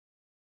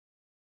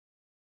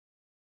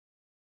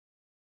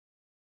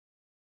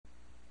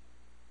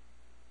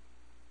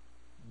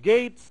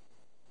Gates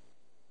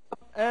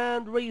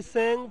and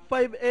Racing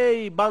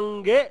 5A.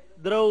 Bangge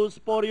draws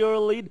for your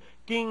lead.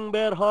 King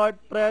Bearheart,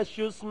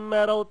 Precious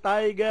Metal,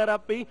 Tiger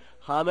Api,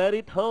 Hammer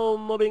It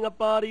Home, moving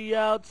up on the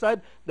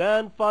outside,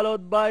 then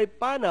followed by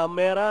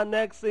Panamera,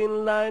 next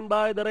in line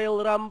by the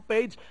Rail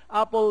Rampage,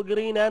 Apple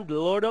Green, and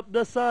Lord of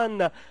the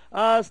Sun.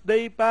 As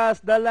they pass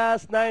the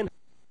last 9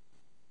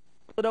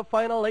 to the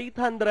final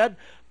 800,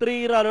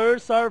 3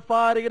 runners are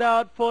fighting it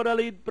out for the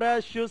lead.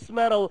 Precious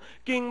Metal,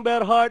 King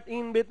Bearheart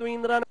in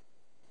between runners.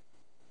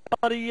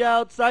 On the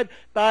outside,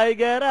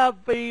 Tiger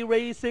Api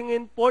racing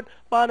in fourth,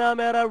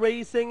 Panamera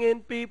racing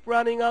in fifth,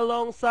 running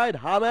alongside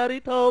Hammer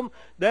It Home.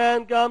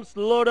 Then comes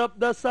Lord of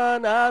the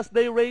Sun as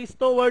they race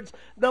towards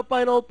the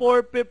final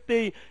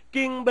 450.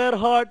 King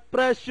Bearheart,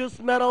 Precious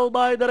Metal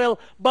by the rail,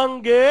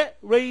 Bangge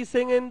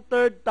racing in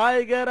third,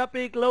 Tiger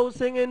Api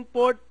closing in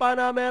fourth,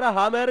 Panamera,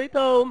 Hammer It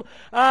Home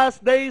as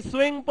they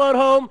swing for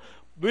home.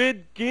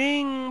 With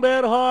King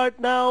Bearheart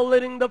now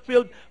leading the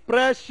field,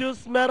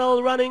 Precious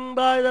Metal running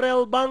by the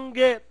rail,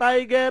 Bangge,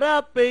 Tiger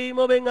Api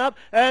moving up,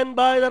 and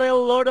by the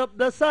rail, Lord of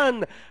the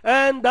Sun.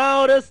 And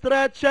down the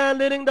stretch and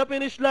leading the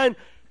finish line,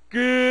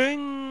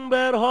 King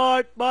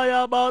Bearheart by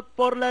about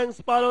 4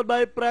 lengths, followed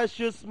by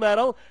Precious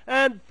Metal.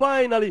 And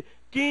finally,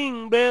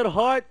 King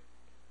Bearheart,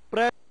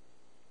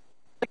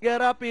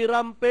 Tiger Api,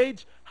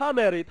 Rampage,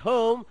 Hammer It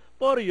Home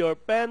for your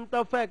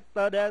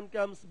pentafecta. Then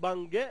comes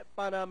Bangge,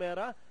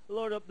 Panamera,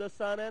 Lord of the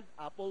Sun, and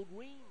Apple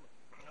Green.